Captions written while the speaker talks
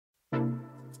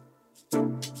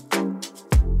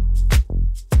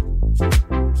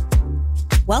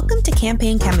Welcome to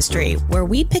Campaign Chemistry, where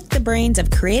we pick the brains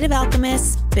of creative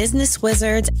alchemists, business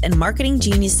wizards, and marketing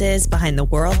geniuses behind the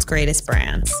world's greatest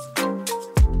brands.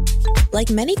 Like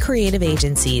many creative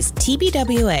agencies,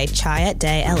 TBWA Chiat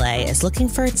Day LA is looking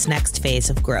for its next phase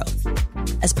of growth.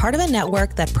 As part of a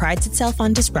network that prides itself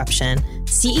on disruption,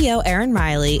 CEO Erin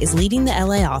is leading the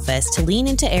LA office to lean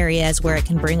into areas where it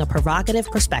can bring a provocative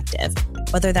perspective,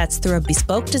 whether that's through a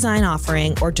bespoke design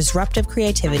offering or disruptive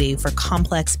creativity for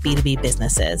complex B2B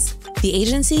businesses. The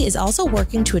agency is also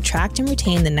working to attract and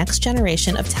retain the next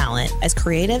generation of talent as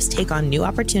creatives take on new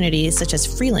opportunities such as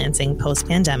freelancing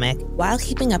post-pandemic while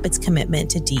keeping up its commitment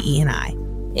to DE&I.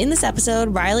 In this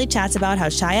episode, Riley chats about how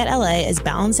Chiat LA is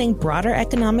balancing broader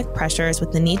economic pressures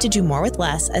with the need to do more with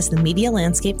less as the media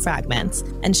landscape fragments,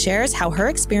 and shares how her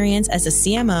experience as a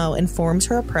CMO informs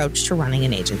her approach to running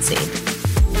an agency.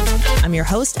 I'm your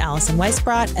host, Allison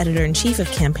Weisbrot, Editor-in-Chief of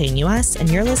Campaign US, and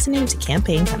you're listening to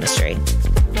Campaign Chemistry.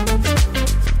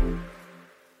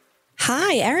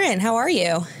 Hi, Erin. How are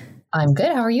you? I'm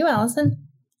good. How are you, Allison?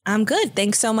 I'm good.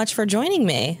 Thanks so much for joining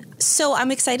me. So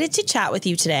I'm excited to chat with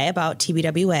you today about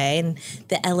TBWA and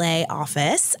the LA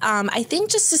office. I think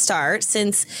just to start,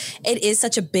 since it is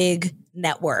such a big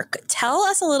network, tell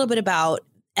us a little bit about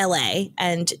LA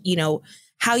and,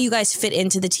 how you guys fit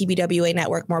into the TBWA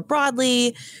network more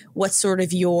broadly. What's sort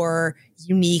of your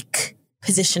unique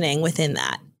positioning within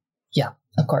that? Yeah.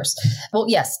 Of course. Well,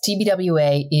 yes,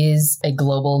 TBWA is a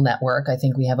global network. I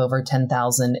think we have over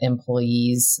 10,000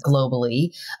 employees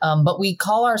globally, but we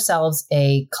call ourselves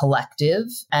a collective.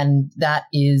 And that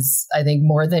is, I think,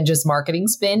 more than just marketing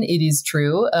spin. It is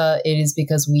true. It is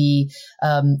because we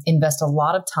invest a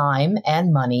lot of time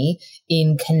and money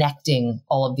in connecting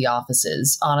all of the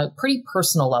offices on a pretty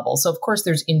personal level. So, of course,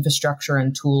 there's infrastructure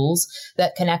and tools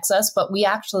that connects us, but we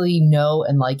actually know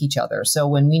and like each other. So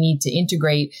when we need to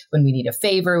integrate, when we need a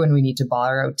favor, when we need to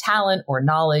borrow talent or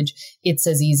knowledge, it's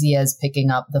as easy as picking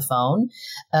up the phone.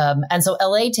 And so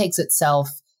LA takes itself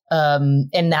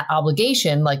and that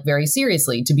obligation very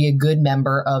seriously to be a good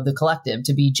member of the collective,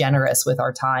 to be generous with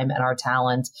our time and our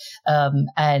talent,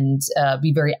 and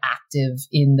be very active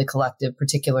in the collective,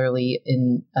 particularly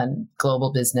in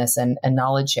global business and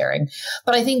knowledge sharing.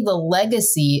 But I think the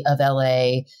legacy of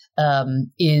LA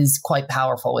is quite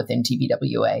powerful within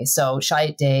TBWA. So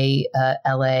Chiat Day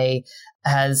LA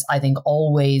has, I think,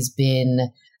 always been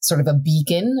sort of a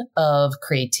beacon of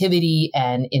creativity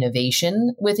and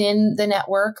innovation within the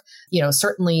network.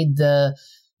 Certainly the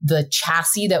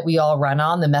chassis that we all run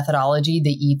on, the methodology,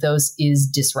 the ethos is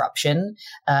disruption.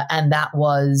 And that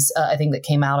was, I think, that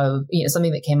came out of,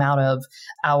 something that came out of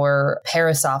our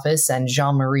Paris office and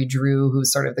Jean-Marie Drew,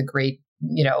 who's sort of the great,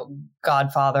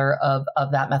 godfather of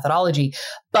that methodology.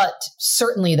 But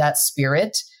certainly that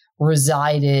spirit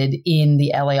resided in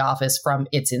the LA office from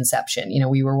its inception.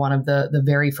 We were one of the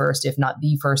very first, if not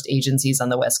the first agencies on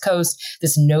the West Coast.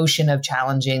 This notion of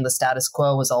challenging the status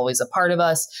quo was always a part of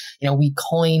us. We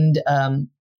coined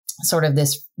sort of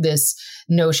this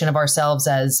notion of ourselves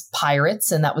as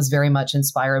pirates. And that was very much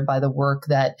inspired by the work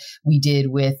that we did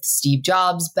with Steve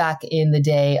Jobs back in the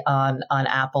day on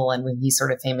Apple. And when he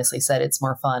sort of famously said, it's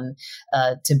more fun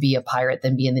to be a pirate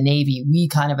than be in the Navy, we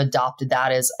kind of adopted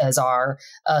that as our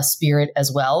spirit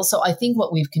as well. So I think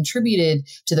what we've contributed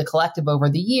to the collective over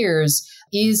the years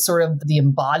is sort of the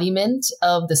embodiment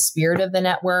of the spirit of the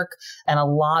network and a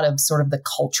lot of sort of the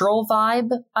cultural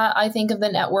vibe, I think, of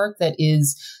the network that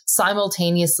is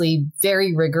simultaneously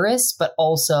very rigorous, but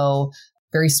also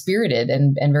very spirited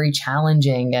and very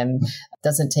challenging and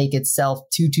doesn't take itself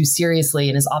too seriously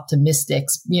and is optimistic,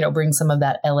 brings some of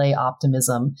that LA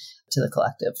optimism to the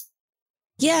collective.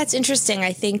 Yeah, it's interesting.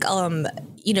 I think,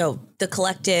 the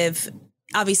collective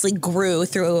obviously grew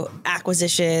through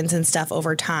acquisitions and stuff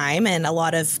over time. And a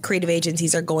lot of creative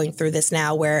agencies are going through this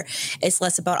now where it's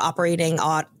less about operating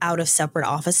out of separate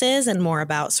offices and more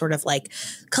about sort of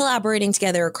collaborating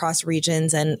together across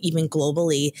regions and even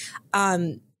globally.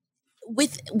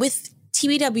 With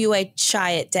TBWA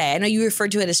Chiat Day, I know you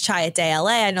referred to it as Chiat Day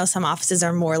LA. I know some offices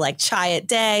are more like Chiat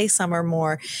Day, some are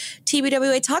more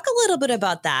TBWA. Talk a little bit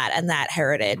about that and that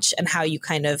heritage and how you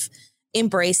kind of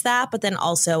embrace that, but then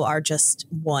also are just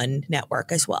one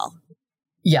network as well.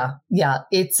 Yeah.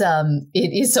 It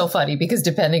is so funny because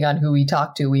depending on who we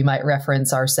talk to, we might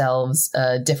reference ourselves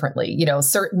differently.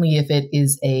 Certainly if it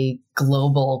is a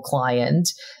global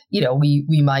client,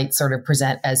 we might sort of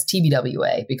present as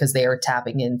TBWA because they are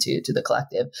tapping into the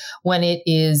collective. When it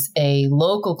is a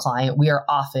local client, we are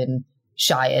often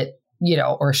Chiat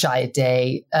or Chiat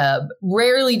Day.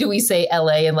 Rarely do we say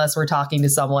LA unless we're talking to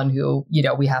someone who,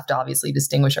 we have to obviously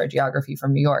distinguish our geography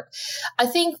from New York. I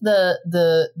think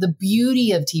the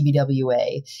beauty of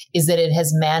TBWA is that it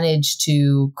has managed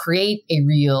to create a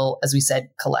real, as we said,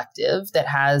 collective that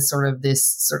has sort of this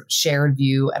sort of shared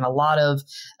view and a lot of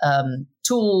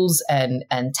tools and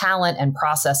talent and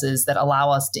processes that allow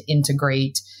us to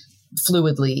integrate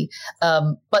fluidly.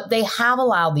 But they have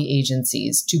allowed the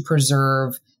agencies to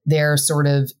preserve their sort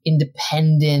of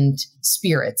independent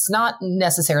spirits, not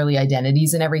necessarily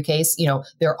identities in every case.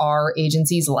 There are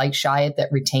agencies like Chiat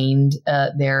that retained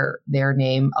their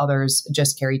name. Others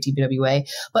just carry TBWA.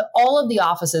 But all of the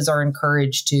offices are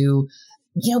encouraged to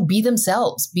be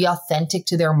themselves, be authentic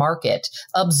to their market,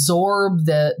 absorb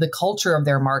the culture of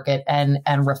their market and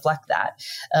reflect that.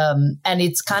 And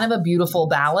it's kind of a beautiful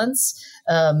balance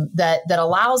that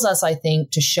allows us, I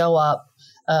think, to show up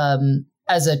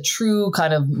as a true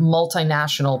kind of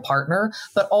multinational partner,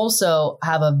 but also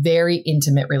have a very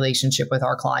intimate relationship with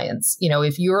our clients.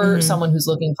 If you're someone who's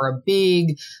looking for a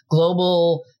big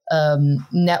global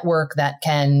network that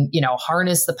can,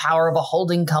 harness the power of a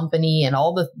holding company and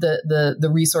all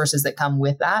the resources that come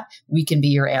with that, we can be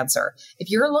your answer. If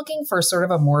you're looking for sort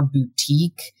of a more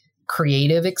boutique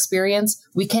creative experience,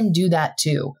 we can do that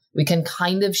too. We can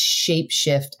kind of shape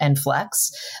shift and flex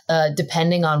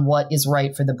depending on what is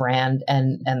right for the brand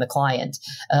and the client.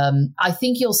 I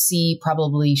think you'll see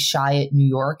probably Chiat New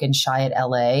York and Chiat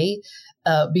LA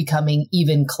becoming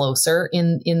even closer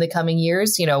in the coming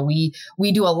years.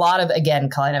 We do a lot of, again,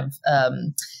 kind of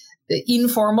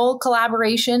informal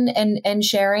collaboration and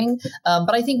sharing.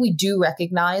 But I think we do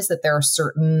recognize that there are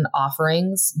certain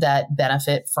offerings that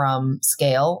benefit from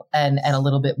scale and a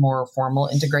little bit more formal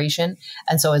integration.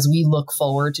 And so as we look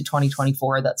forward to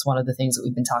 2024, that's one of the things that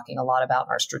we've been talking a lot about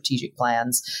in our strategic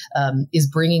plans, is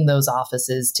bringing those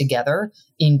offices together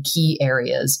in key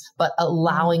areas, but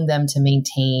allowing them to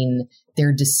maintain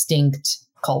their distinct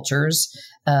cultures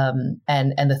and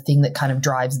the thing that kind of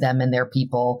drives them and their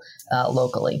people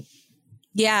locally.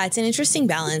 Yeah, it's an interesting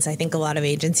balance. I think a lot of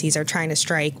agencies are trying to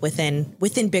strike within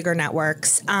bigger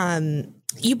networks.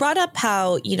 You brought up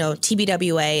how,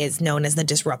 TBWA is known as the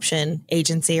disruption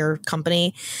agency or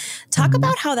company. Talk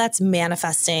about how that's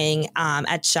manifesting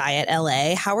at Chiat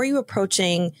LA. How are you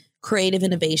approaching creative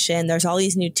innovation? There's all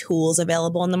these new tools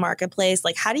available in the marketplace.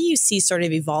 Like, how do you see sort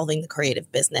of evolving the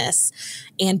creative business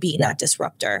and being that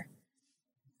disruptor?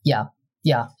 Yeah.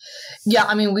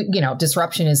 I mean,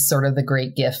 disruption is sort of the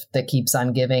great gift that keeps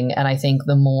on giving. And I think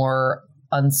the more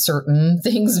uncertain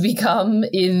things become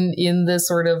in this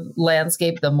sort of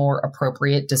landscape, the more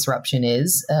appropriate disruption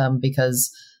is,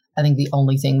 because I think the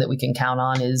only thing that we can count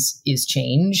on is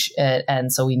change.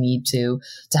 And so we need to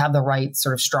have the right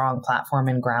sort of strong platform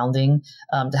and grounding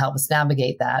to help us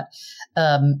navigate that.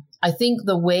 I think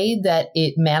the way that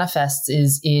it manifests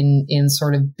is in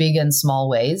sort of big and small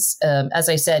ways. As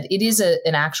I said, it is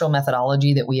an actual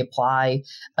methodology that we apply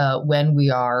when we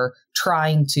are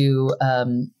trying to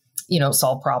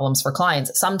solve problems for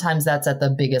clients. Sometimes that's at the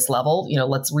biggest level.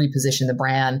 Let's reposition the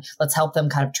brand. Let's help them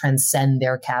kind of transcend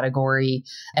their category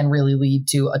and really lead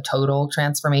to a total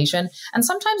transformation. And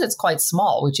sometimes it's quite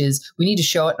small, which is we need to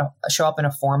show up in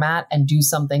a format and do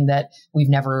something that we've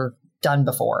never done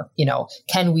before.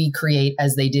 Can we create,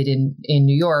 as they did in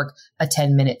New York, a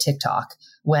 10-minute TikTok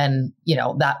when,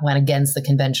 that went against the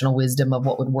conventional wisdom of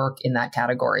what would work in that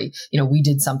category. We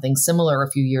did something similar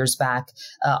a few years back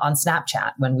on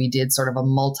Snapchat when we did sort of a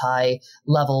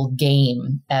multi-level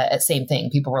game. Same thing.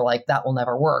 People were like, that will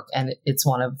never work. And it's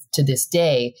one of, to this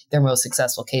day, their most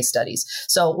successful case studies.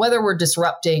 So whether we're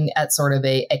disrupting at sort of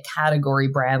a category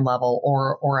brand level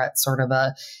or at sort of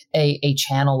a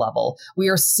channel level, we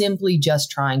are simply just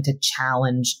trying to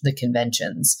challenge the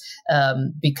conventions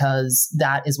because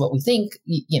that is what we think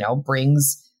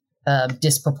brings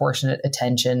disproportionate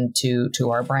attention to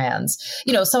our brands.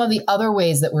 Some of the other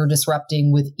ways that we're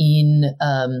disrupting within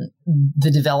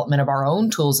the development of our own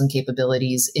tools and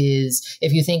capabilities is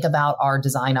if you think about our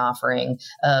design offering,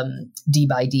 D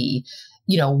by D,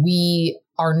 we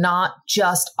are not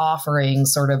just offering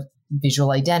sort of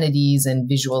visual identities and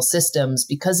visual systems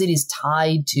because it is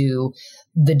tied to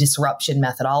the disruption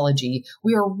methodology.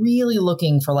 We are really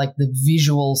looking for like the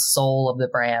visual soul of the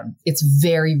brand. It's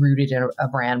very rooted in a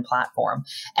brand platform.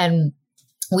 And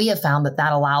we have found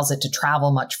that allows it to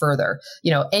travel much further.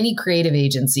 Any creative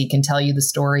agency can tell you the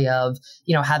story of,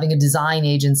 having a design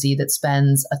agency that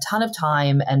spends a ton of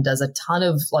time and does a ton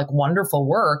of like wonderful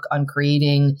work on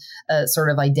creating sort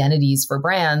of identities for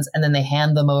brands. And then they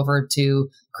hand them over to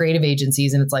creative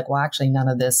agencies. And it's like, well, actually none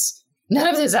of this none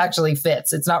of this actually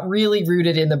fits. It's not really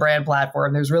rooted in the brand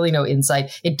platform. There's really no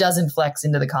insight. It doesn't flex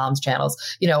into the comms channels.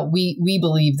 We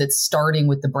believe that starting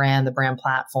with the brand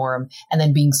platform, and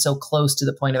then being so close to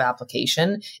the point of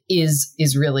application is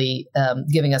really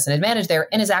giving us an advantage there,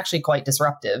 and is actually quite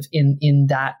disruptive in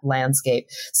that landscape.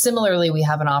 Similarly, we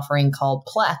have an offering called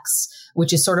Plex,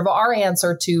 which is sort of our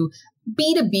answer to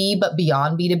B2B, but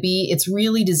beyond B2B. It's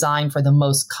really designed for the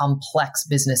most complex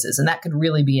businesses. And that could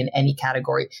really be in any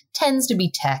category. Tends to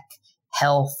be tech,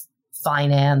 health,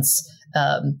 finance,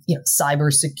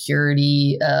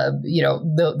 cybersecurity,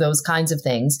 those kinds of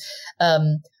things.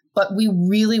 But we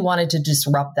really wanted to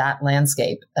disrupt that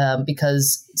landscape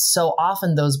because so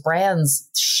often those brands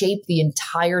shape the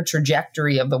entire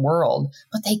trajectory of the world,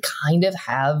 but they kind of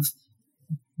have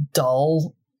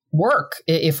dull work,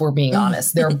 if we're being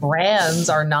honest. Their brands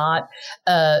are not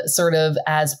sort of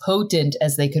as potent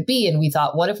as they could be. And we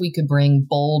thought, what if we could bring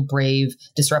bold, brave,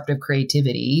 disruptive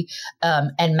creativity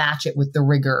and match it with the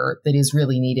rigor that is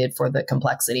really needed for the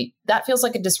complexity? That feels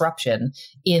like a disruption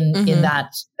in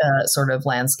that sort of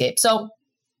landscape. So,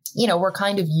 we're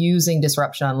kind of using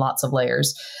disruption on lots of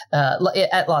layers,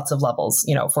 at lots of levels,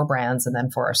 for brands and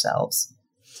then for ourselves.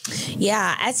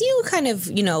 Yeah. As you kind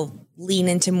of, lean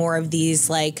into more of these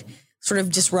like sort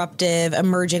of disruptive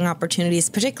emerging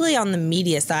opportunities, particularly on the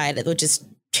media side, which is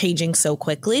changing so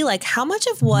quickly, like how much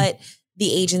of what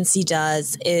the agency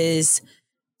does is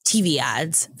TV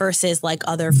ads versus like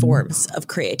other forms of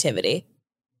creativity?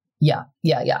 Yeah.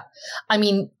 I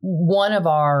mean, one of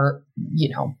our,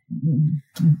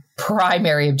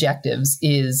 primary objectives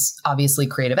is obviously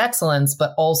creative excellence,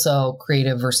 but also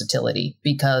creative versatility,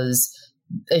 because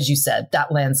as you said, that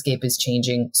landscape is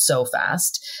changing so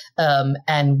fast.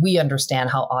 And we understand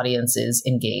how audiences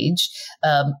engage.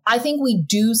 I think we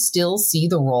do still see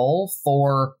the role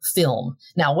for film.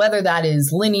 Now, whether that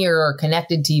is linear or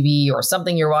connected TV or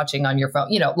something you're watching on your phone,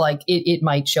 it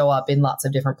might show up in lots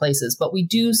of different places. But we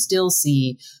do still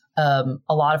see a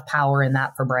lot of power in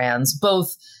that for brands,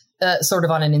 both sort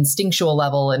of on an instinctual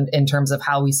level and in terms of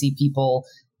how we see people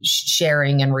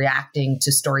sharing and reacting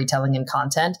to storytelling and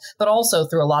content, but also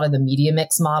through a lot of the media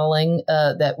mix modeling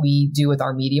that we do with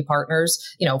our media partners.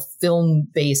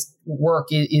 Film-based work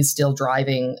is still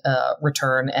driving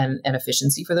return and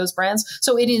efficiency for those brands.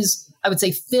 So it is, I would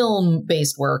say,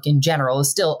 film-based work in general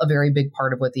is still a very big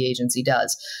part of what the agency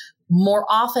does. More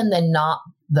often than not,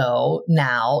 though,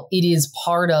 now it is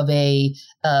part of a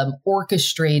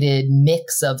orchestrated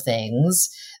mix of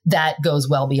things that goes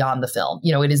well beyond the film.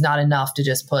 It is not enough to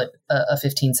just put a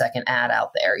 15-second ad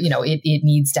out there. It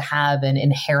needs to have an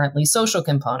inherently social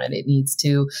component. It needs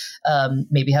to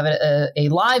maybe have a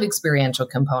live experiential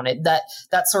component.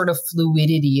 That sort of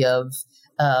fluidity of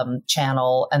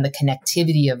channel and the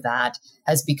connectivity of that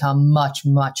has become much,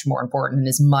 much more important and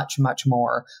is much, much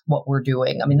more what we're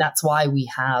doing. I mean, that's why we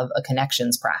have a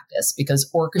connections practice, because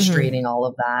orchestrating all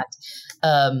of that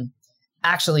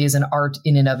actually is an art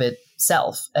in and of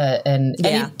itself. And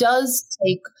it does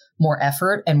take more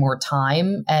effort and more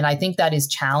time. And I think that is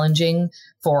challenging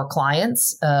for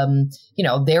clients.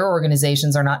 Their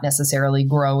organizations are not necessarily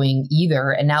growing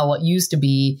either. And now what used to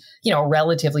be, a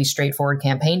relatively straightforward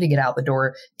campaign to get out the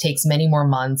door takes many more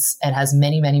months and has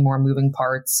many, many more moving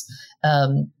parts.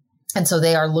 And so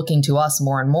they are looking to us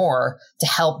more and more to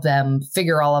help them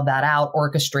figure all of that out,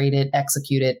 orchestrate it,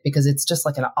 execute it, because it's just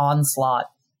like an onslaught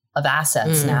of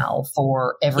assets now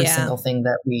for every single thing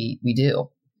that we do.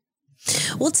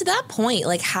 Well, to that point,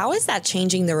 like how is that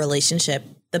changing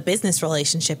the business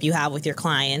relationship you have with your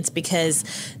clients? Because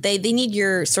they need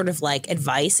your sort of like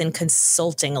advice and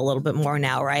consulting a little bit more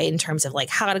now, right? In terms of like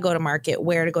how to go to market,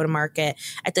 where to go to market.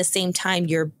 At the same time,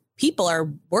 your people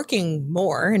are working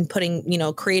more and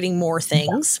creating more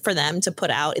things for them to put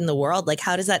out in the world. Like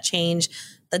how does that change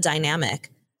the dynamic?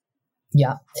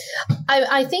 Yeah,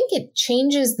 I think it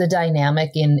changes the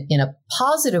dynamic in a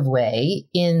positive way,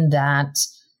 in that,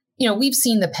 we've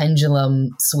seen the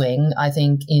pendulum swing, I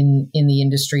think, in the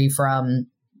industry from,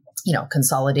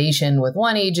 consolidation with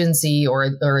one agency or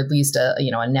at least a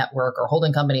network or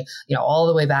holding company, all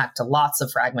the way back to lots of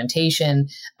fragmentation.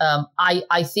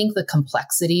 I think the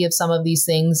complexity of some of these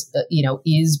things,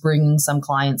 is bringing some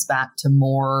clients back to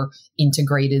more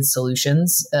integrated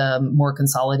solutions, more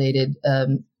consolidated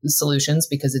solutions,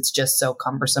 because it's just so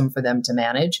cumbersome for them to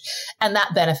manage. And that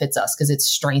benefits us because it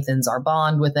strengthens our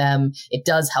bond with them. It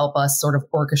does help us sort of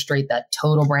orchestrate that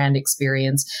total brand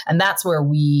experience. And that's where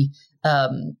we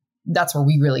that's where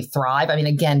we really thrive. I mean,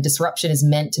 again, disruption is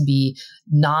meant to be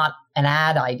not an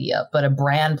ad idea, but a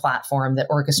brand platform that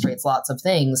orchestrates lots of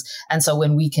things. And so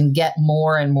when we can get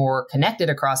more and more connected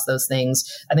across those things,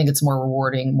 I think it's more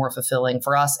rewarding, more fulfilling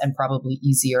for us, and probably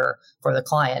easier for the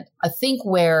client. I think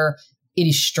where it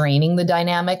is straining the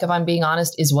dynamic, if I'm being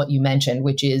honest, is what you mentioned,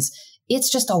 which is it's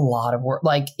just a lot of work.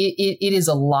 Like it is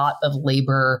a lot of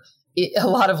labor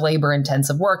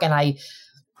intensive work. And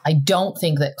I don't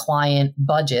think that client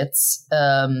budgets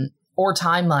or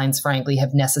timelines, frankly,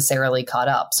 have necessarily caught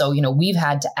up. So, we've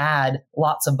had to add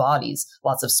lots of bodies,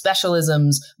 lots of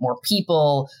specialisms, more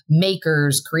people,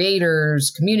 makers,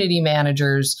 creators, community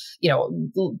managers,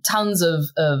 tons of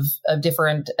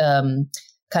different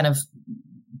kind of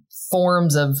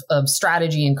forms of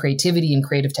strategy and creativity and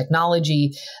creative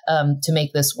technology to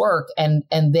make this work. And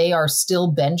they are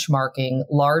still benchmarking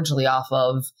largely off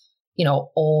of,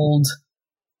 old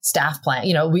staff plan.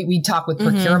 We talk with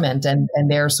procurement and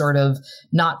they're sort of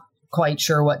not quite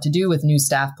sure what to do with new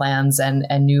staff plans and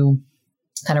new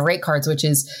kind of rate cards, which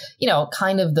is,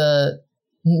 kind of the,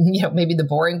 maybe the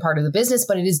boring part of the business,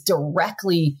 but it is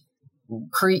directly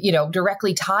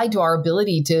tied to our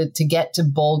ability to get to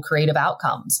bold creative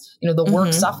outcomes. The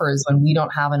work suffers when we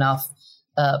don't have enough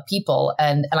people.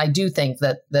 And I do think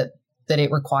that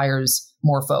it requires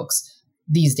more folks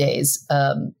these days.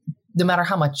 No matter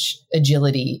how much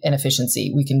agility and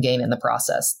efficiency we can gain in the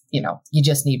process, you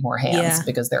just need more hands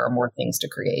because there are more things to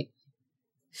create.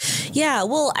 Yeah.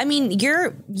 Well, I mean,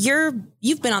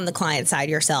 you've been on the client side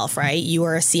yourself, right? You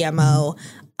were a CMO.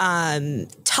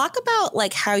 Talk about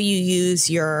like how you use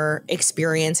your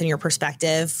experience and your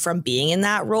perspective from being in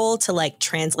that role to like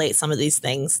translate some of these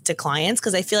things to clients.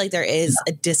 Cause I feel like there is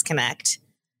a disconnect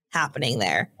happening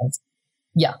there.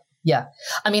 Yeah. Yeah.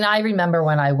 I mean, I remember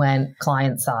when I went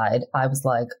client side, I was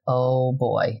like, oh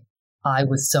boy, I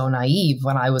was so naive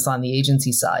when I was on the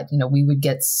agency side. We would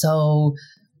get so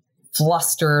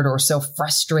flustered or so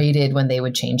frustrated when they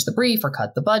would change the brief or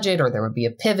cut the budget or there would be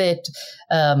a pivot.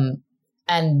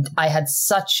 And I had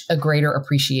such a greater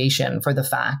appreciation for the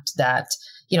fact that,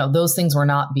 those things were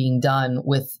not being done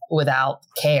without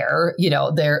care.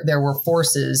 There were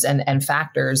forces and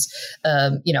factors,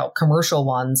 commercial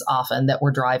ones often that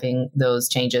were driving those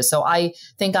changes. So I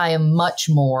think I am much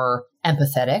more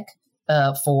empathetic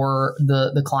for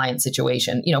the client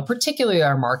situation, particularly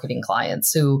our marketing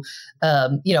clients who,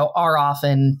 are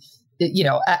often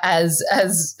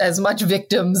as much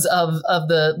victims of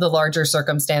the larger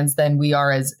circumstance than we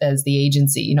are as the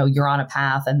agency. You're on a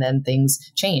path and then things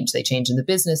change. They change in the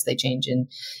business. They change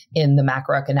in the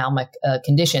macroeconomic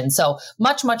conditions. So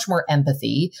much more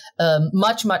empathy,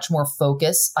 much more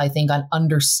focus, I think, on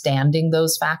understanding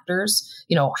those factors.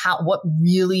 What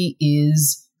really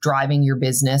is driving your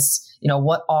business?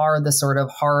 What are the sort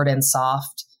of hard and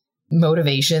soft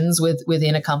motivations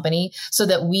within a company so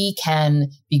that we can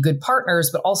be good partners,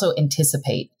 but also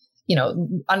anticipate,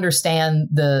 understand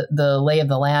the lay of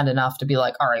the land enough to be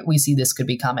like, all right, we see this could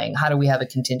be coming. How do we have a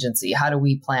contingency? How do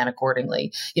we plan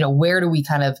accordingly? Where do we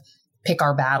kind of pick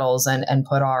our battles and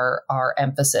put our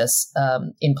emphasis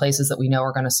in places that we know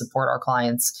are going to support our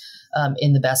clients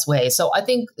in the best way? So I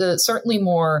think certainly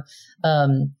more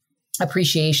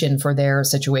appreciation for their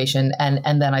situation.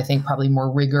 And then I think probably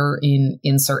more rigor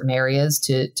in certain areas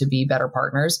to be better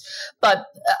partners. But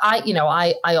I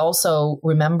also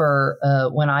remember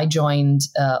when I joined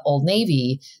Old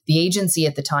Navy, the agency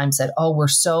at the time said, oh, we're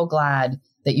so glad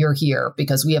that you're here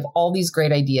because we have all these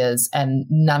great ideas and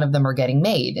none of them are getting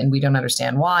made and we don't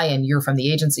understand why. And you're from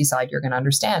the agency side, you're going to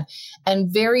understand.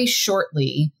 And very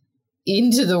shortly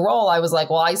into the role, I was like,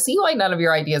 well, I see why none of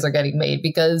your ideas are getting made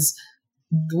because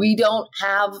we don't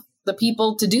have the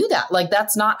people to do that. Like,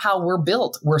 that's not how we're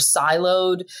built. We're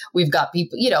siloed. We've got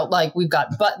people,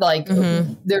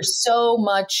 there's so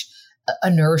much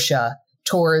inertia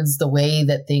towards the way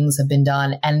that things have been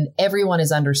done. And everyone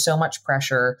is under so much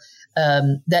pressure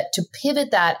that to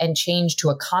pivot that and change to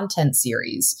a content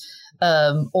series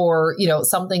or,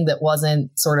 something that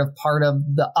wasn't sort of part of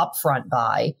the upfront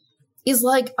buy is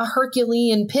like a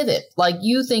Herculean pivot. Like,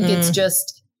 you think it's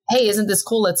just, hey, isn't this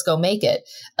cool? Let's go make it.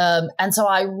 And so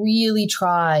I really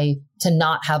try to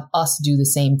not have us do the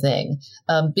same thing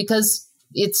because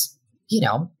it's,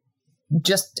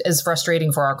 just as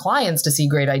frustrating for our clients to see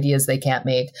great ideas they can't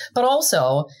make, but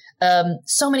also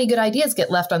so many good ideas get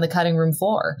left on the cutting room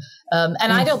floor. And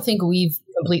I don't think we've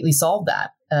completely solved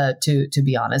that, to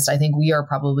be honest. I think we are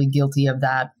probably guilty of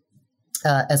that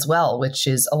as well, which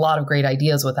is a lot of great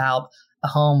ideas without a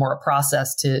home or a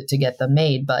process to get them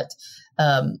made. But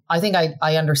I think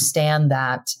I understand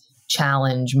that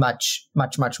challenge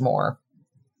much more.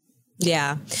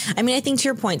 Yeah. I mean, I think to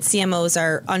your point, CMOs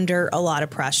are under a lot of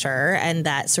pressure, and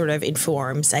that sort of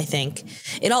informs, I think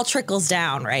it all trickles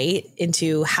down, right,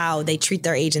 into how they treat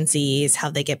their agencies,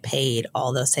 how they get paid,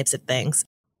 all those types of things.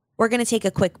 We're going to take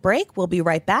a quick break. We'll be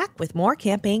right back with more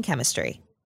Campaign Chemistry.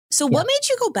 So what made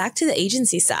you go back to the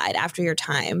agency side after your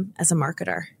time as a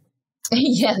marketer?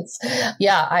 Yes.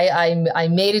 Yeah. I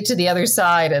made it to the other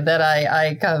side, and then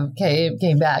I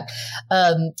came back.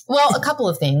 Well, a couple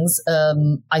of things.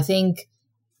 I think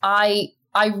I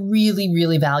really,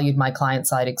 really valued my client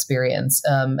side experience.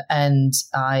 And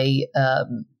I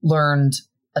learned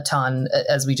a ton,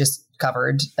 as we just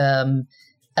covered. And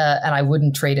I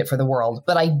wouldn't trade it for the world,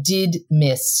 but I did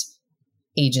miss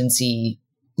agency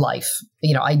life.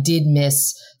 I did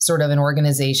miss sort of an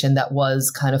organization that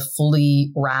was kind of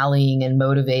fully rallying and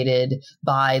motivated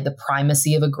by the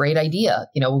primacy of a great idea.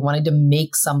 We wanted to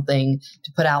make something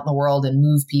to put out in the world and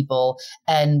move people.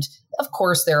 And of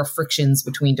course, there are frictions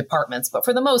between departments, but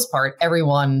for the most part,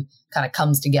 everyone kind of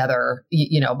comes together,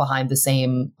 behind the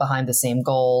same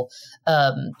goal.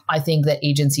 I think that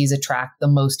agencies attract the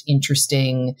most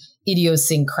interesting,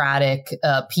 idiosyncratic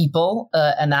people,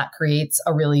 and that creates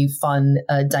a really fun,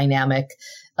 dynamic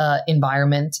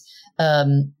environment.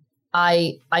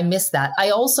 I missed that. I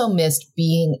also missed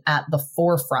being at the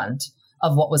forefront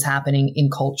of what was happening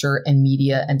in culture and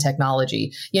media and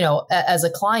technology. As a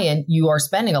client, you are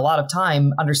spending a lot of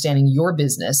time understanding your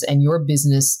business and your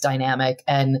business dynamic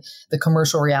and the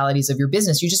commercial realities of your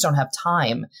business. You just don't have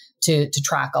time to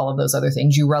track all of those other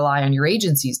things. You rely on your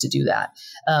agencies to do that.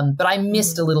 But I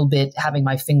missed a little bit having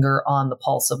my finger on the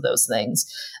pulse of those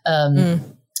things.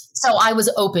 So I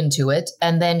was open to it.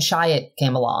 And then Chiat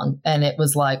came along, and it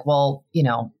was like, well,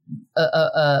 an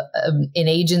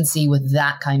agency with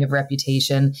that kind of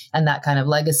reputation and that kind of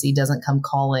legacy doesn't come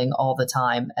calling all the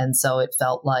time. And so it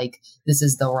felt like this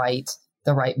is the right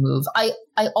move. I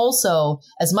also,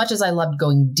 as much as I loved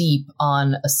going deep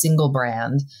on a single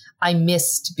brand, I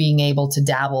missed being able to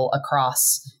dabble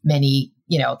across many,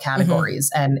 categories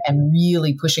and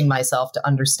really pushing myself to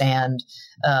understand,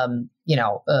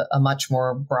 a much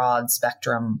more broad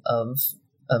spectrum of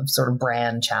sort of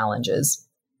brand challenges.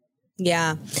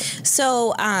 Yeah.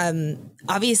 So,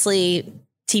 obviously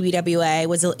TBWA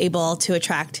was able to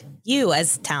attract you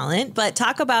as talent, but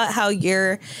talk about how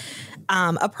you're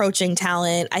approaching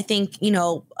talent. I think,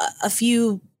 a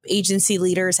few agency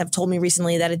leaders have told me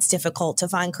recently that it's difficult to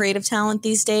find creative talent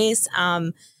these days.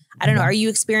 I don't know. Are you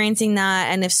experiencing that?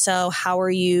 And if so, how are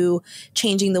you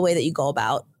changing the way that you go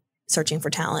about searching for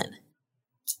talent?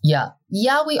 Yeah,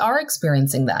 we are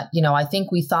experiencing that. I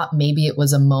think we thought maybe it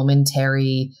was a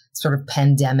momentary sort of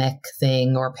pandemic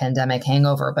thing or pandemic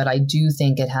hangover, but I do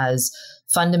think it has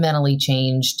fundamentally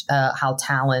changed how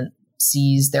talent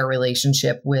sees their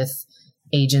relationship with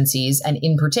agencies. And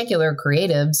in particular,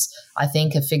 creatives, I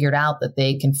think, have figured out that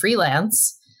they can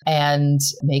freelance and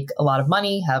make a lot of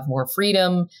money, have more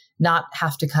freedom, not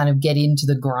have to kind of get into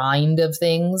the grind of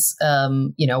things,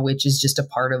 which is just a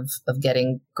part of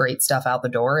getting great stuff out the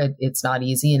door. It's not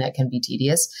easy, and it can be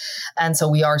tedious. And so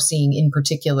we are seeing, in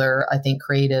particular, I think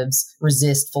creatives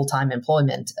resist full-time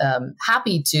employment.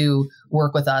 Happy to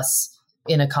work with us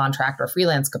in a contract or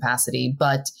freelance capacity,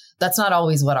 but that's not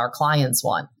always what our clients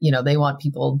want. They want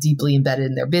people deeply embedded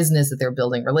in their business that they're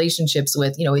building relationships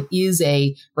with. It is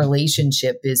a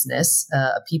relationship business,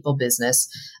 a people business.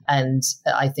 And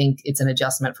I think it's an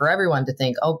adjustment for everyone to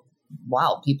think, oh,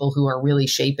 wow, people who are really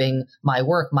shaping my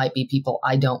work might be people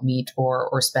I don't meet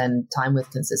or spend time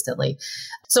with consistently.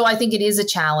 So I think it is a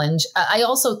challenge. I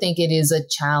also think it is a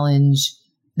challenge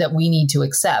that we need to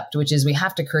accept, which is we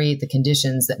have to create the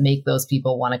conditions that make those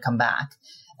people want to come back.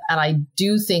 And I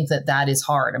do think that is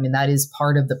hard. I mean, that is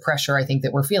part of the pressure I think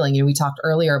that we're feeling. We talked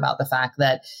earlier about the fact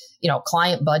that,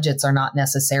 client budgets are not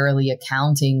necessarily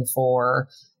accounting for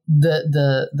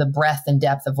the breadth and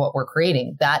depth of what we're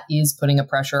creating. That is putting a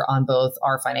pressure on both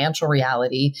our financial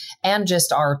reality and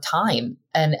just our time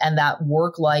and that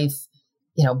work-life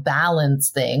balance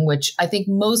thing, which I think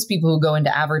most people who go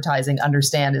into advertising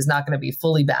understand is not going to be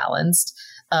fully balanced.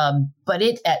 But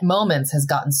it at moments has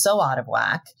gotten so out of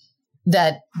whack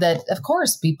that of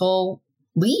course people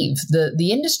leave the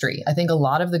industry. I think a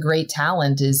lot of the great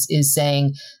talent is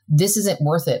saying this isn't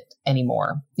worth it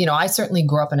anymore. I certainly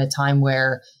grew up in a time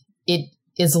where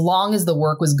as long as the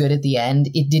work was good at the end,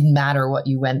 it didn't matter what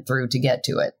you went through to get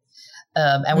to it.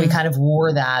 And we kind of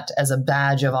wore that as a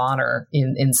badge of honor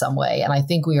in some way. And I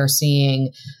think we are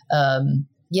seeing, some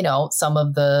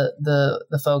of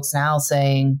the folks now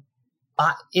saying,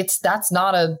 that's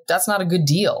not a good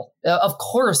deal. Of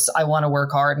course I want to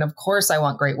work hard, and of course I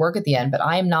want great work at the end, but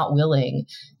I am not willing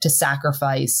to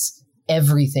sacrifice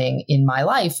everything in my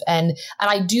life. And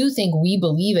I do think we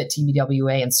believe at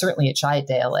TBWA and certainly at Chiat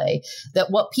LA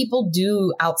that what people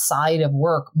do outside of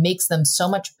work makes them so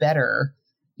much better,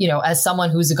 as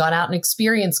someone who's gone out and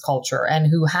experienced culture and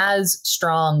who has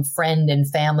strong friend and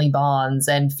family bonds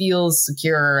and feels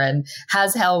secure and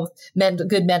has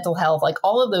good mental health. Like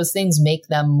all of those things make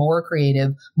them more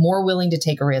creative, more willing to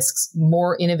take risks,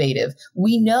 more innovative.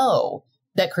 We know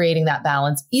that creating that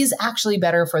balance is actually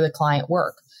better for the client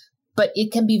work. But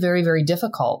it can be very, very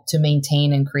difficult to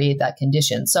maintain and create that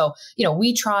condition. So,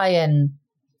 we try and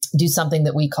do something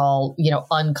that we call,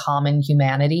 uncommon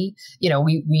humanity.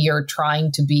 We are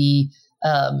trying to be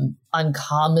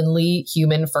uncommonly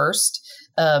human first,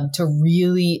 to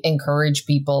really encourage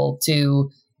people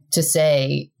to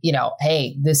say,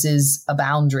 hey, this is a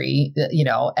boundary,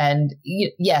 and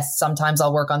yes, sometimes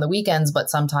I'll work on the weekends, but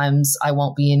sometimes I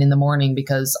won't be in the morning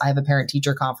because I have a parent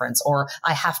teacher conference, or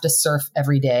I have to surf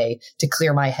every day to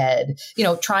clear my head,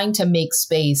 trying to make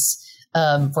space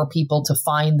for people to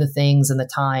find the things and the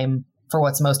time for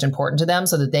what's most important to them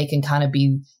so that they can kind of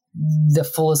be the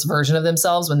fullest version of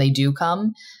themselves when they do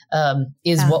come,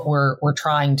 is what we're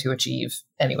trying to achieve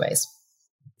anyways.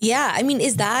 Yeah. I mean,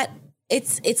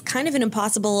 it's kind of an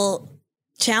impossible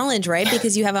challenge, right?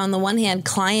 Because you have on the one hand,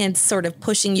 clients sort of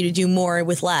pushing you to do more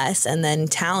with less, and then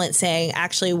talent saying,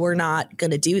 actually, we're not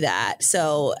going to do that.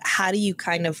 So how do you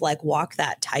kind of like walk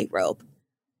that tightrope?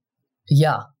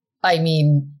 Yeah. I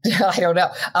mean, I don't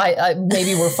know. I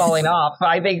maybe we're falling off.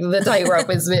 I think the tightrope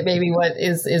is maybe what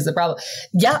is the problem.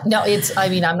 Yeah, no,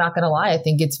 I'm not going to lie. I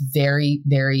think it's very,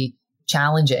 very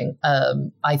challenging.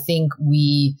 I think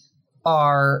we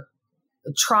are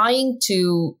trying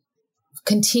to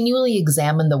continually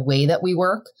examine the way that we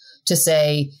work to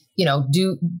say,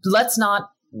 let's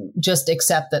not just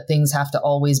accept that things have to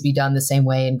always be done the same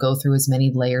way and go through as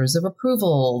many layers of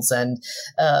approvals and,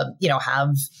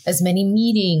 have as many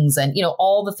meetings and,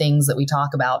 all the things that we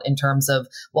talk about in terms of,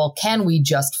 well, can we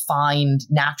just find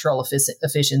natural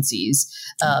efficiencies?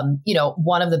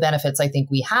 One of the benefits I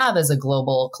think we have as a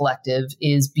global collective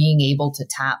is being able to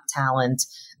tap talent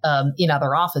in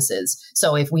other offices.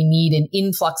 So if we need an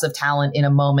influx of talent in a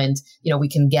moment, we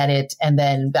can get it, and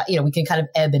then we can kind of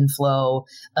ebb and flow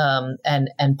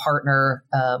and partner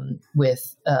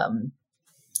with the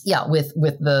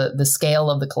scale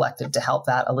of the collective to help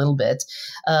that a little bit.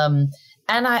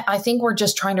 And I think we're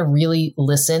just trying to really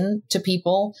listen to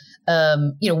people.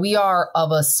 We are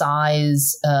of a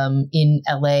size in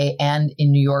LA and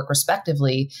in New York,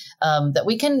 respectively, that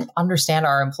we can understand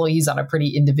our employees on a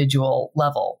pretty individual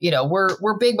level.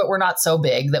 We're big, but we're not so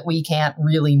big that we can't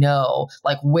really know,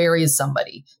 like, where is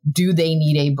somebody? Do they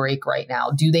need a break right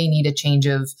now? Do they need a change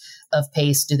of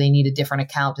pace? Do they need a different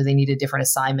account? Do they need a different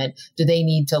assignment? Do they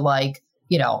need to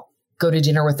go to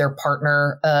dinner with their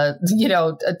partner,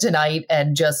 tonight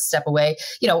and just step away,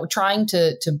 trying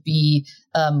to be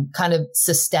kind of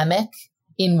systemic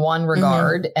in one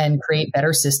regard and create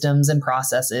better systems and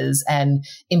processes and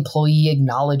employee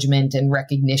acknowledgement and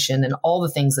recognition and all the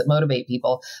things that motivate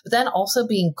people, but then also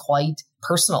being quite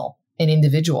personal and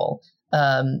individual.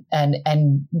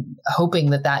 And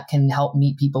hoping that can help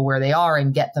meet people where they are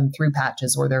and get them through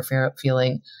patches where they're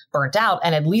feeling burnt out.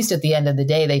 And at least at the end of the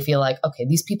day, they feel like, okay,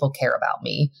 these people care about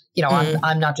me.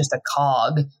 I'm not just a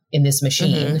cog in this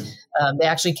machine. They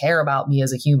actually care about me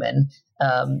as a human.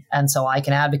 And so I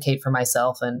can advocate for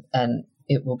myself and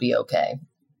it will be okay.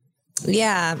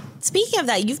 Yeah. Speaking of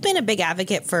that, you've been a big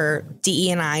advocate for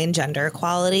DE&I and gender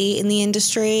equality in the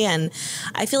industry. And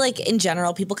I feel like in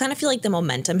general, people kind of feel like the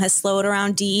momentum has slowed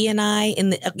around DE&I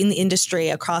in the industry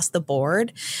across the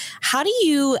board. How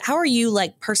are you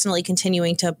like personally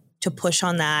continuing to push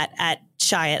on that at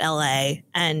Chiat LA?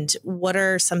 And what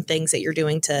are some things that you're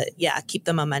doing to, keep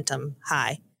the momentum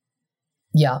high?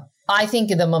 Yeah, I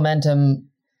think the momentum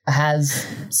has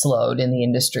slowed in the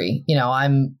industry.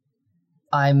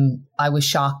 I was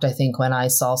shocked, I think, when I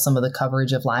saw some of the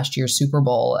coverage of last year's Super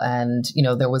Bowl and,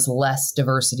 there was less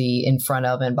diversity in front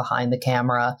of and behind the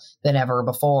camera than ever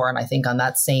before. And I think on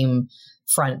that same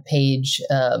front page,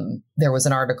 there was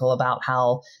an article about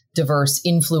how diverse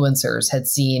influencers had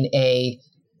seen a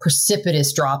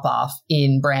precipitous drop off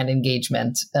in brand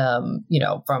engagement, from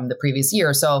the previous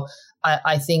year. So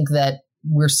I think that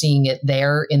we're seeing it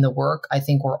there in the work. I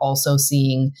think we're also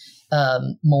seeing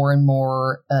more and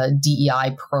more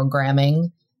DEI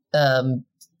programming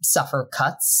suffer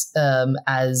cuts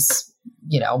as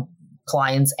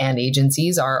clients and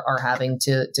agencies are having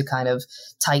to kind of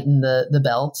tighten the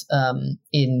belt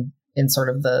in sort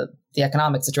of the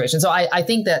economic situation. So I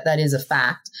think that is a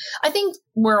fact. I think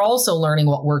we're also learning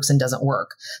what works and doesn't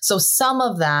work. So some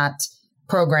of that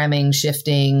programming,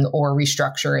 shifting, or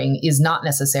restructuring is not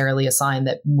necessarily a sign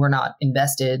that we're not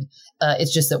invested.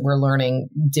 It's just that we're learning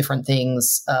different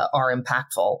things are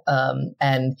impactful,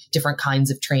 and different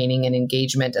kinds of training and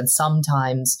engagement. And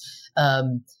sometimes,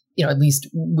 at least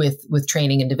with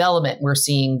training and development, we're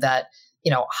seeing that,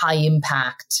 high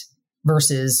impact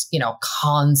versus,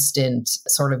 constant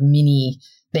sort of mini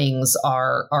things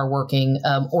are working,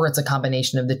 or it's a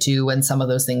combination of the two. And some of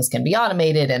those things can be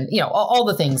automated and, all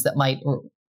the things that might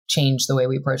change the way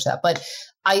we approach that. But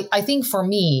I think for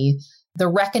me, the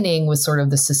reckoning with sort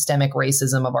of the systemic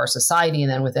racism of our society and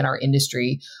then within our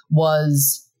industry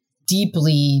was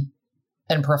deeply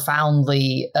and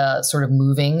profoundly sort of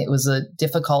moving. It was a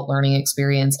difficult learning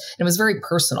experience, and it was very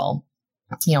personal.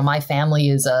 My family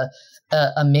is a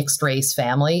mixed race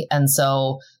family. And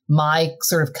so my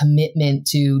sort of commitment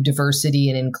to diversity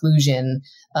and inclusion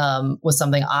was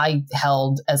something I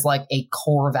held as like a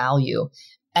core value.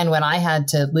 And when I had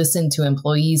to listen to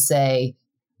employees say,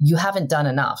 you haven't done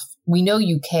enough. We know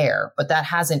you care, but that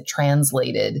hasn't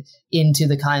translated into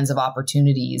the kinds of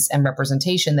opportunities and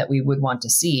representation that we would want to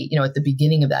see, at the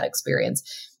beginning of that experience.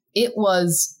 It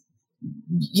was,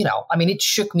 it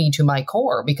shook me to my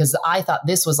core, because I thought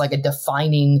this was like a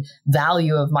defining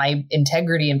value of my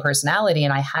integrity and personality.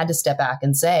 And I had to step back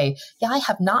and say, yeah, I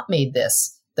have not made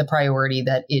this the priority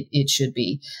that it should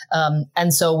be.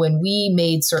 And so when we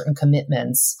made certain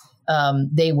commitments,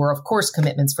 they were, of course,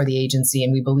 commitments for the agency,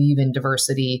 and we believe in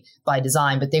diversity by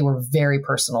design, but they were very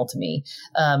personal to me.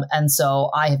 And so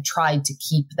I have tried to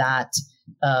keep that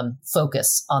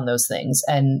focus on those things.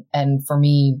 And for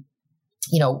me,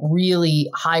 really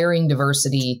hiring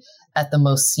diversity at the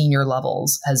most senior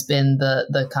levels has been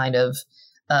the kind of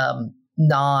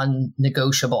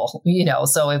non-negotiable,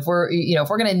 so if we're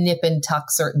going to nip and tuck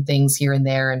certain things here and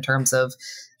there in terms of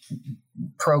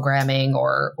programming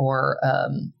or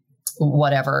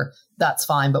whatever, that's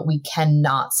fine. But we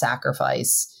cannot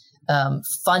sacrifice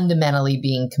fundamentally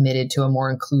being committed to a more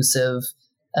inclusive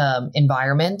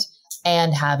environment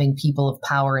and having people of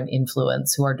power and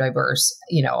influence who are diverse,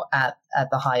 at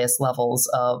the highest levels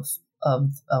of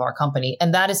our company.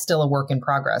 And that is still a work in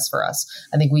progress for us.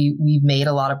 I think we've made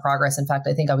a lot of progress. In fact,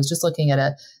 I think I was just looking at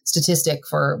a statistic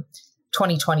for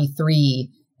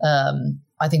 2023.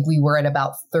 I think we were at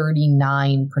about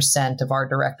 39% of our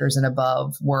directors and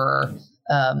above were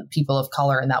people of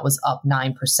color, and that was up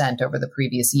 9% over the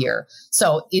previous year.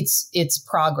 So it's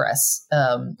progress.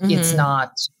 It's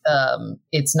not,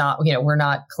 we're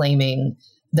not claiming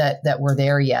that we're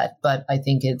there yet, but I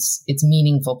think it's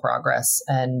meaningful progress.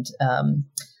 And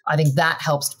I think that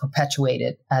helps to perpetuate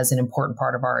it as an important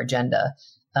part of our agenda,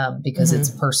 because it's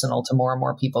personal to more and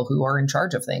more people who are in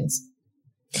charge of things.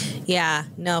 Yeah,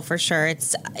 no, for sure.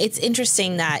 It's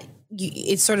interesting that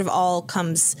it sort of all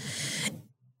comes,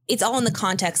 it's all in the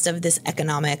context of this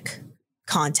economic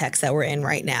context that we're in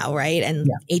right now, right? And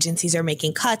agencies are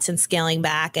making cuts and scaling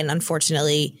back. And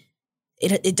unfortunately,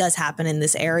 it does happen in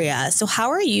this area. So how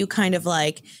are you kind of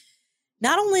like,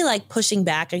 not only like pushing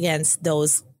back against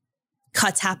those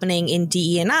cuts happening in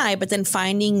DE&I, but then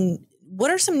finding what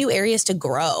are some new areas to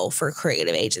grow for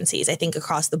creative agencies? I think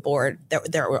across the board,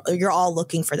 you're all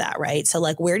looking for that, right? So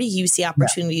like, where do you see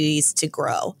opportunities to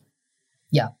grow?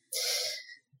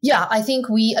 Yeah, I think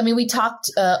we talked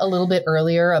a little bit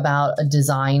earlier about a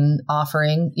design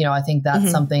offering. I think that's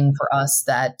something for us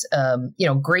that,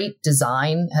 great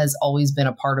design has always been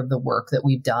a part of the work that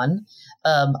we've done.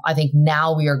 I think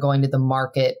now we are going to the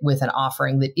market with an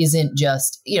offering that isn't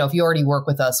just, if you already work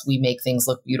with us, we make things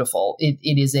look beautiful. It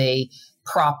is a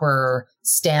proper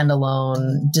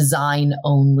standalone design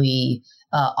only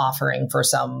offering for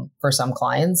some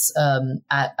clients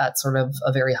at sort of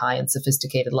a very high and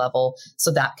sophisticated level.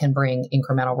 So that can bring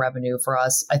incremental revenue for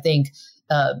us. I think,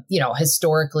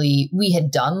 historically we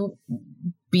had done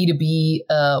B2B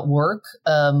work,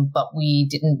 but we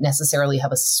didn't necessarily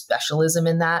have a specialism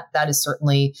in that. That is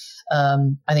certainly,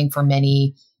 I think for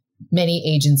many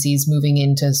agencies moving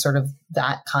into sort of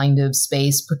that kind of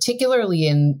space, particularly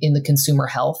in the consumer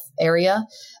health area.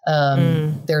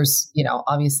 There's,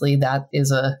 obviously that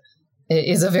is a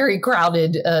very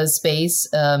crowded space.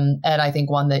 And I think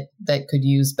one that could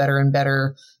use better and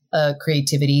better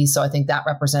creativity. So I think that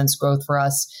represents growth for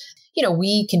us.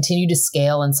 We continue to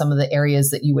scale in some of the areas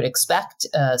that you would expect,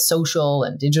 social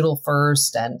and digital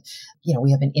first. And,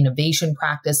 we have an innovation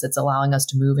practice that's allowing us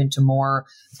to move into more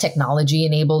technology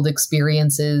enabled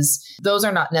experiences. Those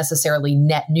are not necessarily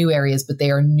net new areas, but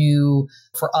they are new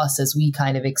for us as we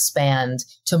kind of expand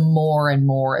to more and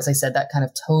more, as I said, that kind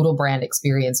of total brand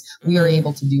experience. We are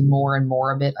able to do more and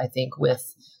more of it, I think,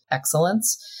 with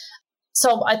excellence.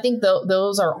 So I think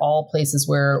those are all places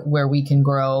where we can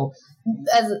grow.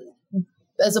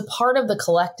 As a part of the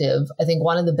collective, I think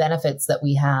one of the benefits that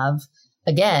we have,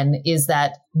 again, is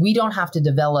that we don't have to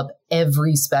develop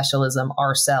every specialism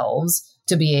ourselves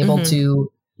to be able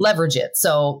to leverage it.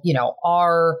 So,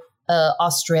 our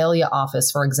Australia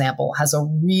office, for example, has a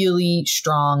really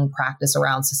strong practice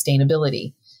around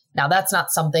sustainability. Now, that's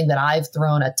not something that I've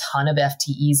thrown a ton of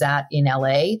FTEs at in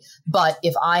LA, but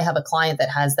if I have a client that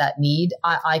has that need,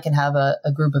 I can have a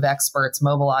group of experts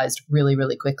mobilized really,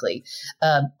 really quickly.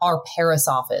 Our Paris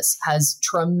office has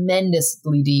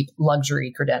tremendously deep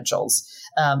luxury credentials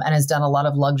and has done a lot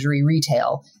of luxury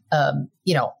retail.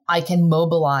 I can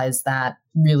mobilize that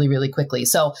really, really quickly.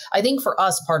 So I think for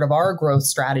us, part of our growth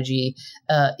strategy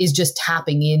is just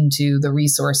tapping into the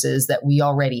resources that we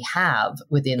already have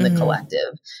within the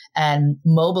collective and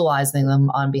mobilizing them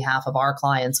on behalf of our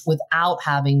clients without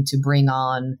having to bring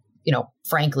on,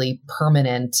 frankly,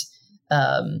 permanent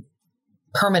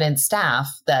staff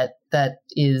that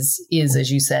is, as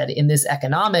you said, in this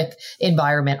economic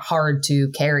environment, hard to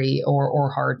carry or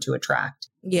hard to attract.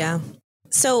 Yeah.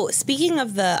 So speaking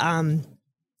of the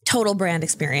total brand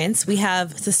experience, we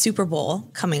have the Super Bowl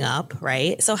coming up,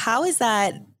 right? So how is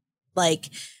that,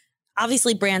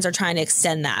 obviously brands are trying to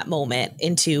extend that moment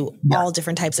into all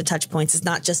different types of touch points. It's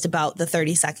not just about the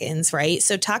 30 seconds, right?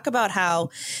 So talk about how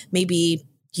maybe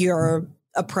your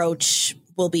approach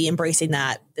will be embracing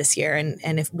that this year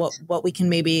and if what we can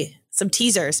maybe some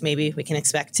teasers maybe we can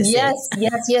expect to see. Yes.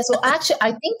 Well, actually,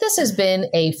 I think this has been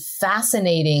a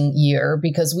fascinating year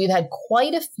because we've had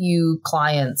quite a few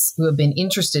clients who have been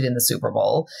interested in the Super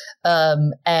Bowl.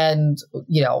 And,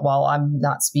 while I'm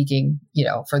not speaking,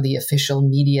 for the official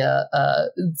media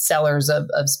sellers of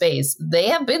space, they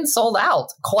have been sold out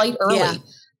quite early.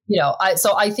 Yeah.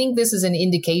 So I think this is an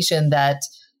indication that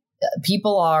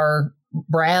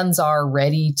brands are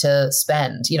ready to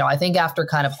spend. I think after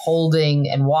kind of holding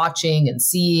and watching and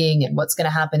seeing and what's going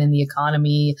to happen in the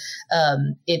economy,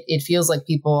 it feels like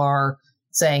people are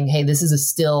saying, hey, this is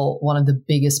still one of the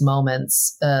biggest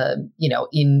moments,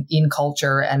 in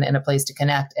culture and a place to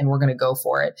connect, and we're going to go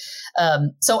for it.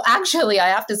 So actually, I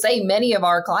have to say many of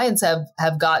our clients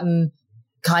have gotten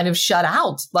kind of shut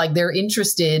out. Like they're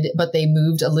interested, but they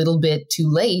moved a little bit too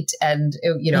late and,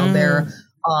 they're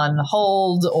on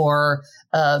hold or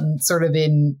sort of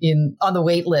in on the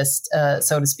wait list,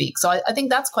 so to speak. So I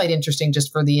think that's quite interesting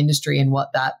just for the industry and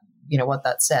what that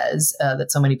says,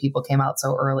 that so many people came out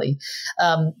so early.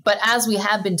 But as we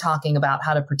have been talking about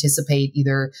how to participate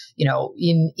either,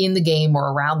 in the game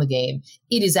or around the game,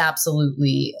 it is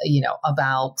absolutely,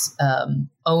 about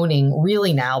owning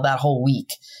really now that whole week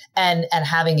and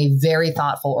having a very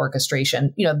thoughtful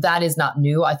orchestration. That is not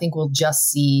new. I think we'll just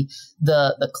see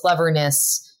the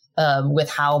cleverness with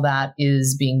how that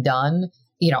is being done.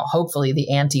 Hopefully the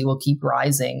ante will keep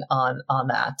rising on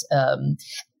that.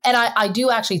 And I do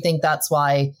actually think that's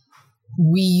why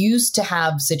we used to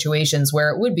have situations where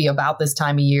it would be about this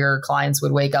time of year, clients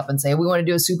would wake up and say, we want to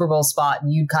do a Super Bowl spot.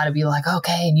 And you'd kind of be like,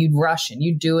 okay. And you'd rush and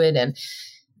you'd do it. And,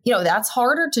 that's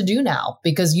harder to do now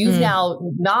because you're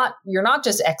not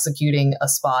just executing a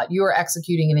spot. You are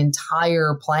executing an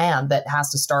entire plan that has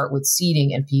to start with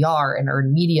seeding and PR and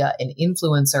earned media and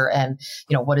influencer. And,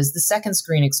 what is the second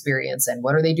screen experience? And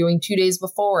what are they doing 2 days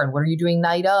before? And what are you doing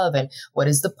night of? And what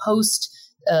is the post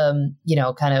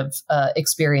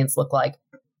experience look like?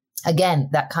 Again,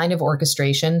 that kind of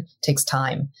orchestration takes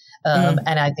time.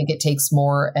 And I think it takes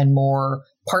more and more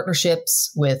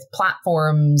partnerships with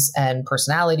platforms and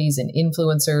personalities and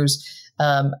influencers.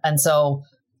 And so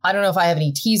I don't know if I have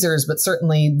any teasers, but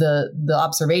certainly the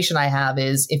observation I have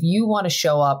is if you want to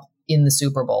show up in the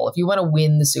Super Bowl, if you want to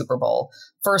win the Super Bowl,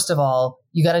 first of all,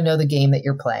 you got to know the game that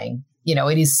you're playing.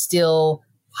 It is still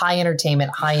high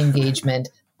entertainment, high engagement.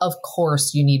 Of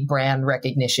course, you need brand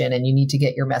recognition and you need to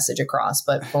get your message across.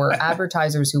 But for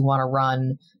advertisers who want to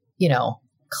run,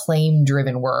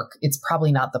 claim-driven work, it's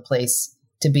probably not the place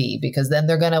to be because then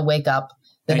they're going to wake up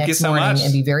the next morning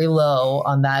and be very low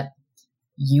on that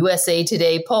USA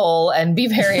Today poll and be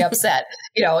very upset.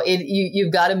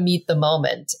 You've got to meet the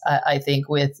moment, I think,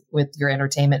 with your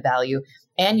entertainment value.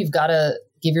 And you've got to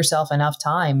give yourself enough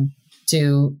time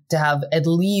to have at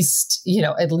least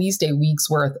a week's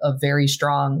worth of very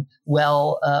strong,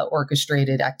 well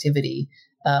orchestrated activity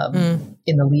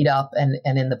in the lead up and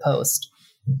in the post.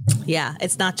 Yeah,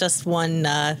 it's not just one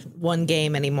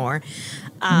game anymore.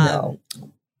 No.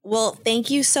 Well,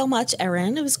 thank you so much,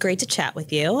 Erin. It was great to chat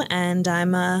with you, and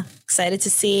I'm excited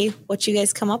to see what you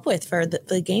guys come up with for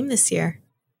the game this year.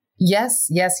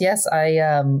 Yes.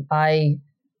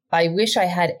 I wish I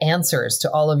had answers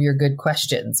to all of your good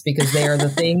questions, because they are the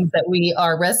things that we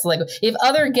are wrestling with. If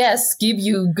other guests give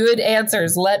you good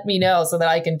answers, let me know so that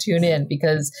I can tune in,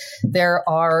 because there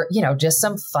are, just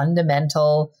some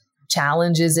fundamental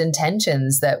challenges and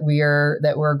tensions that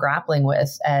we're grappling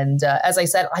with. And as I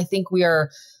said, I think we are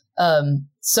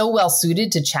so well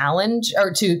suited to challenge,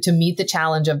 or to meet the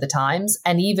challenge of the times.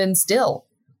 And even still,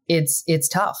 it's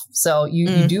tough. So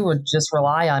you do just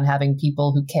rely on having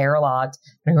people who care a lot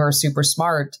and who are super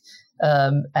smart,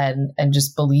 and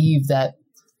just believe that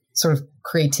sort of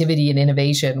creativity and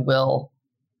innovation will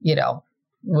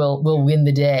win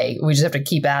the day. We just have to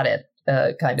keep at it,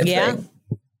 kind of thing.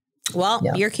 Well,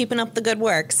 you're keeping up the good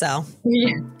work. So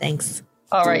thanks.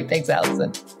 All right. Thanks,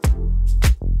 Allison.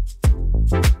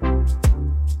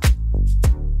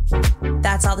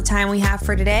 That's all the time we have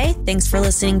for today. Thanks for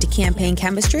listening to Campaign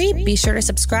Chemistry. Be sure to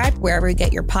subscribe wherever you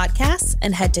get your podcasts,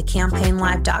 and head to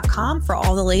campaignlive.com for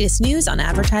all the latest news on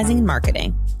advertising and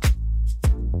marketing.